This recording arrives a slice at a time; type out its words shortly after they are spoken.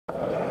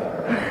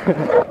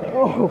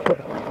Oh.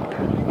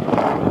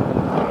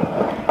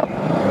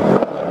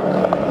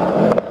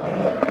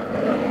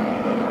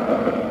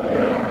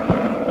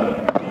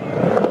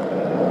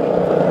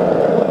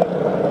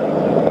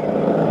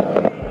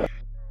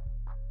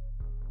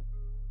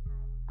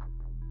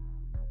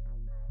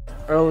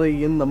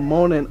 Early in the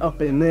morning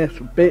up in this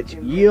bitch,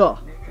 yeah.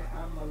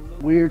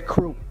 Weird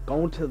crew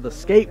going to the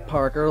skate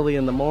park early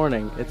in the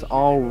morning. It's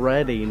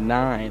already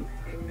 9.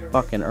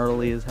 Fucking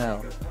early as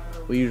hell.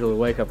 We usually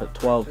wake up at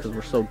 12 because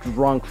we're so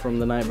drunk from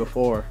the night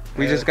before.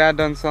 We just got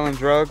done selling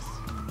drugs.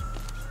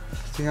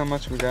 See how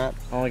much we got?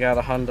 Only got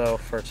a hundo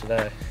for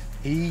today.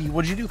 Hey,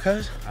 what'd you do,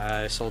 cuz?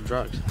 I sold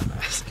drugs.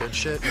 That's good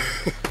shit.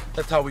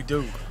 That's how we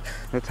do.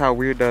 That's how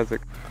W.E.I.R.D does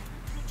it.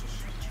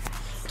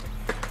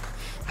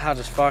 Hot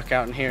as fuck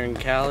out in here in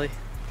Cali.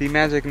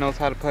 D-Magic knows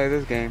how to play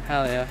this game.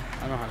 Hell yeah,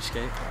 I know how to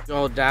skate.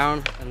 Go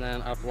down and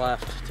then up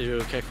left to do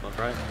a kickflip,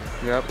 right?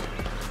 Yep.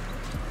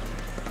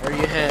 Where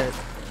you hit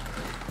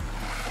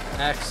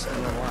X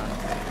and then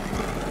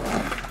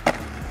left.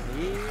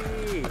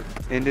 Yee.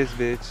 In this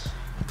bitch.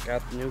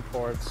 Got the new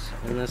ports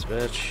in this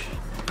bitch.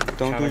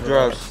 Don't Kinda do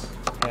gross. drugs.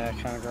 Yeah,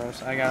 kind of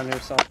gross. I got a new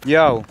self.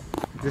 Yo,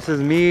 this is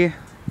me,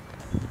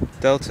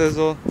 Del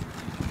Tizzle,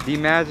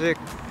 D-Magic.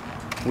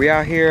 We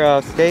out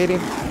here skating.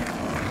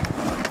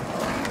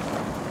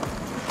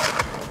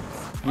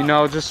 You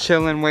know, just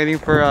chilling, waiting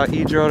for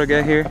E.Dro to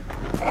get here.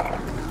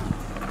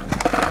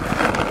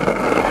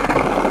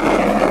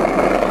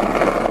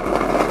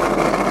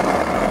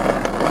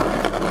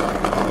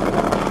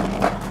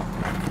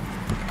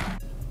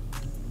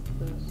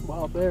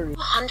 Wild berry.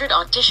 200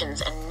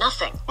 auditions and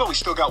nothing. Well, we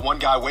still got one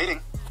guy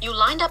waiting. You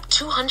lined up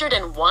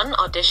 201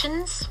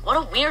 auditions? What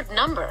a weird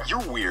number. You're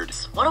weird.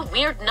 What a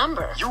weird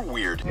number. You're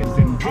weird.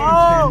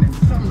 Oh!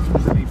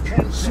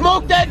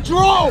 Smoke that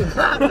drone!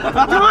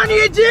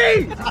 Donnie and G!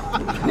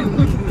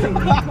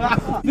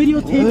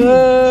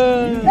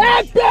 Videotaping.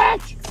 Hey,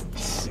 bitch!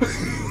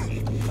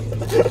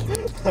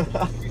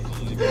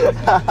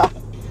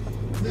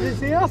 Did you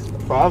see us?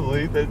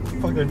 Probably. That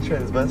fucking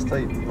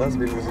transvestite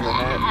lesbian was in the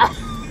hat.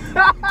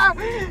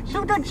 She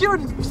looked like she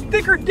would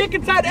stick her dick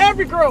inside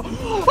every girl.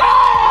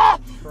 Ah!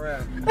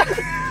 Crap.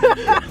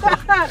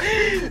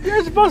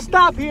 You're supposed to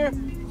stop here.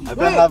 I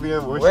bet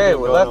Javier wishes Wait, he'd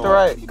go left to or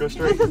right? Go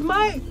straight. This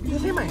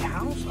ain't my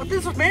house. Oh,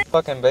 this is man.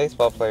 Fucking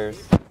baseball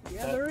players.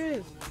 Yeah, there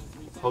is.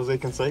 Jose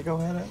Canseco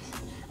had us.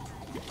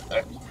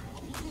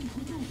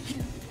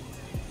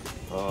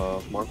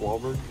 Mark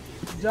Wahlberg.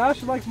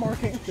 Josh likes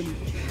Mark Anthony.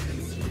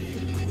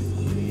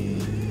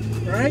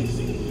 Right?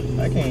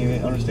 I can't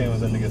even understand what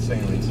that nigga's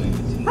saying when he sings.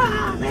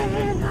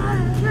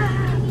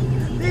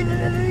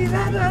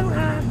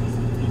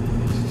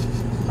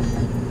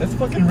 That's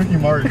fucking Ricky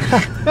Martin.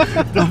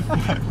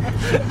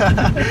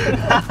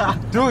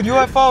 Dude,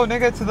 UFO,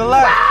 nigga, to the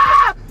left.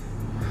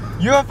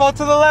 UFO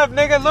to the left,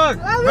 nigga, look.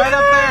 Right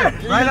up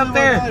there. Right up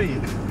there.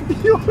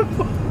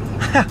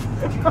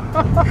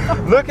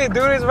 Look at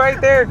dude, he's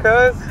right there,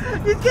 cuz.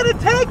 He's gonna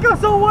take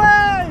us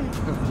away!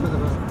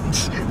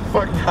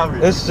 Fucking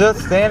Javier. It's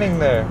just standing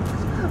there.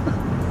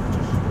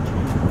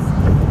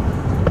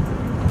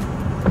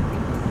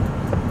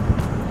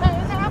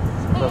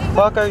 The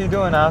fuck are you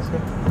doing,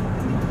 Oscar?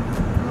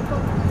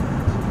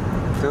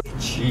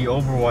 Gee,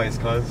 overwise,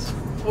 cuz.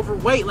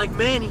 Overweight like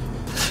Manny.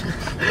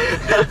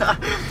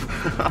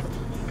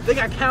 They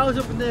got cows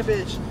up in there,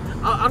 bitch.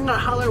 I'm gonna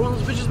holler at one of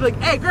those bitches and be like,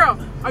 hey girl,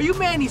 are you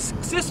Manny's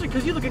sister?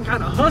 Cause you looking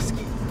kinda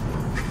husky.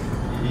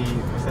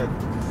 What's that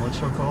one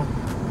show called?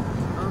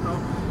 I don't know.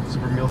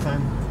 Super Meal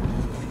Time?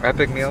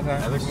 Epic meal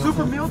time? Epic Meal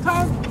Super Time? meal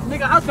time?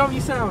 Nigga, how dumb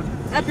you sound.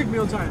 Epic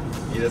meal time.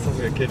 Yeah, that sounds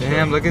like a kid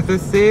Damn, show. look at the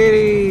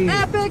city.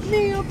 Epic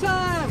meal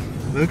time!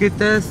 Look at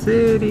that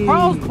city.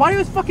 Carlos, why are you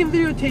always fucking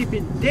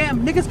videotaping?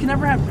 Damn, niggas can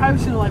never have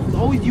privacy in their life.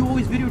 You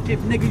always videotape.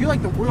 Nigga, you're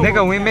like the world.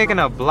 Nigga, we making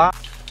a block.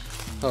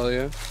 Oh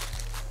yeah.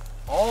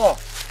 Oh,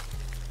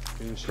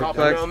 Drop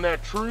it on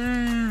that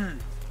tree.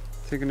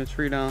 Taking a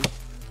tree down.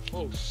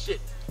 Oh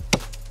shit.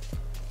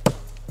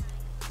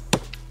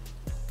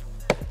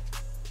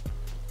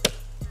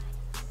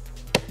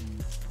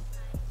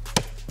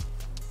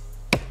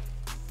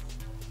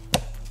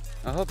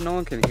 I hope no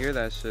one can hear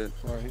that shit.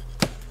 Right.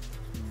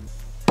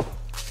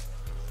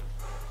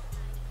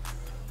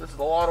 This is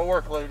a lot of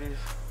work, ladies.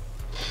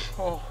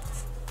 Oh.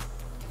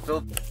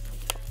 Still.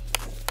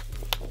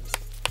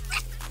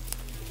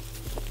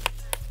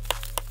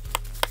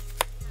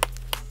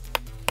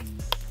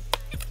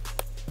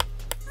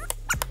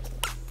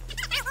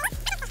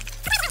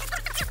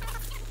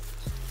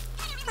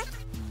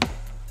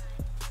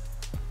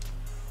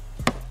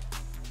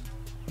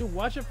 Dude,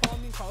 watch it fall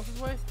these houses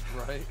way.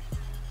 Right.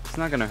 It's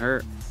not gonna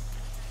hurt.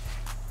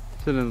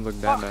 Shouldn't look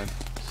that bad.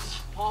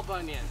 Paul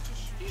Bunyan.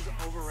 He's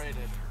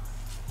overrated.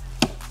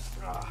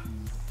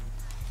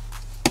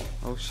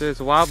 Oh shit, it's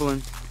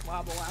wobbling.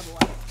 Wobble, wobble,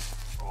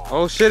 wobble.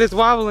 Oh shit, it's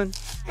wobbling.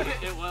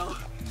 It will.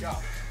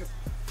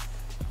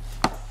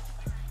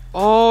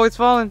 Oh, it's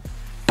falling.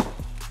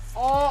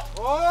 Oh!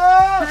 Oh!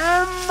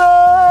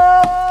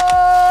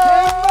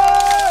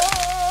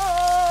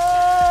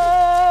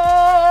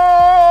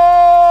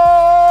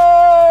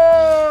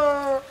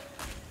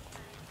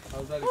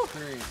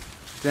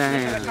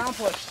 Damn.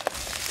 Accomplished.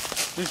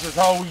 This is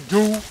how we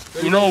do.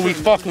 You know, we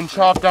fucking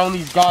chop down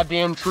these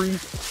goddamn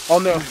trees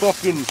on that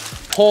fucking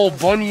Paul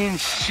Bunny and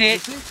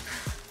shit.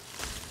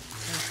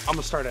 I'm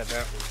gonna start at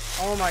that one.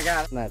 Oh my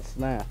god. That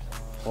snapped.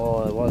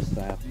 Well, it was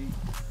snapped.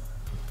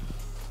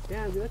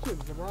 Damn, dude, that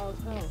shit's raw as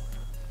hell.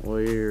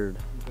 Weird.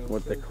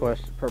 With the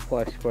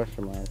perplexed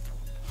question mark.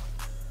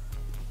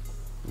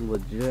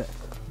 Legit.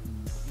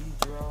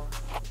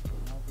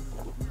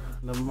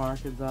 The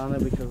market's on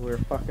it because we're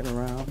fucking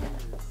around.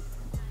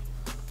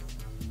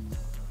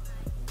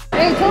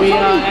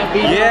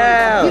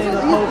 Yeah. You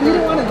didn't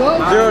want to go?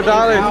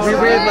 $0. We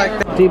win like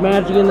that. See,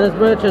 magic in this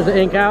bitch is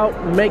ink out,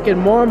 making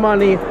more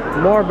money,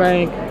 more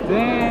bank.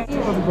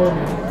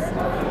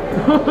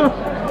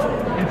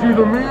 It's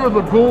either me or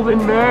the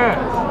golden man.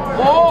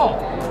 Oh!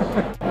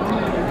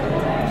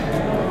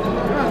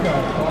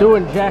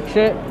 Doing jack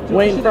shit,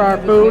 waiting for our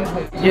food,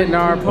 getting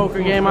our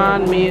poker game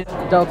on. Me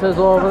and Del Tizzle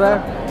over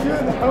there.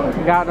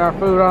 Gotten our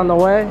food on the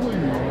way.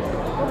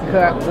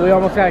 We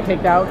almost got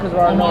kicked out because of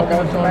our no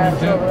motion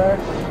match over there.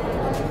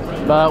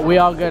 But we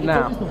all good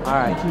now.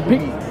 Alright.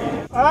 Peace.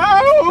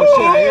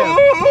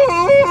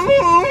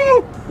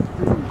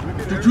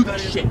 Do that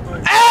shit.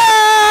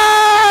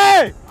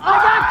 Hey! I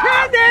got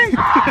candy!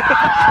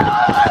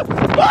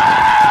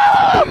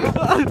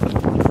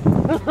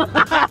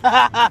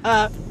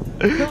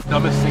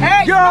 Dumbest thing.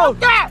 Hey, Yo! smoke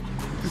that!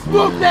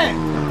 Smoke that!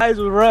 Guys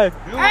was right.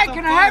 Hey,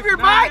 can I have your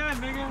mic?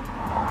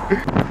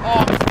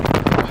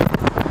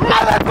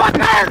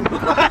 Motherfucker!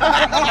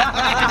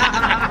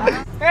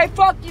 Hey,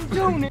 fuck you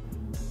too, nigga.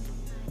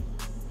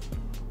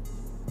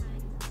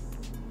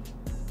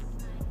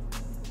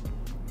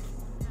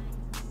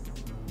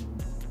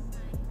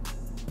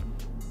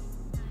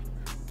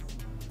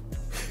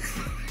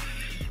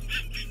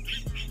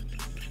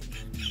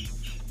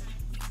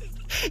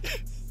 Ha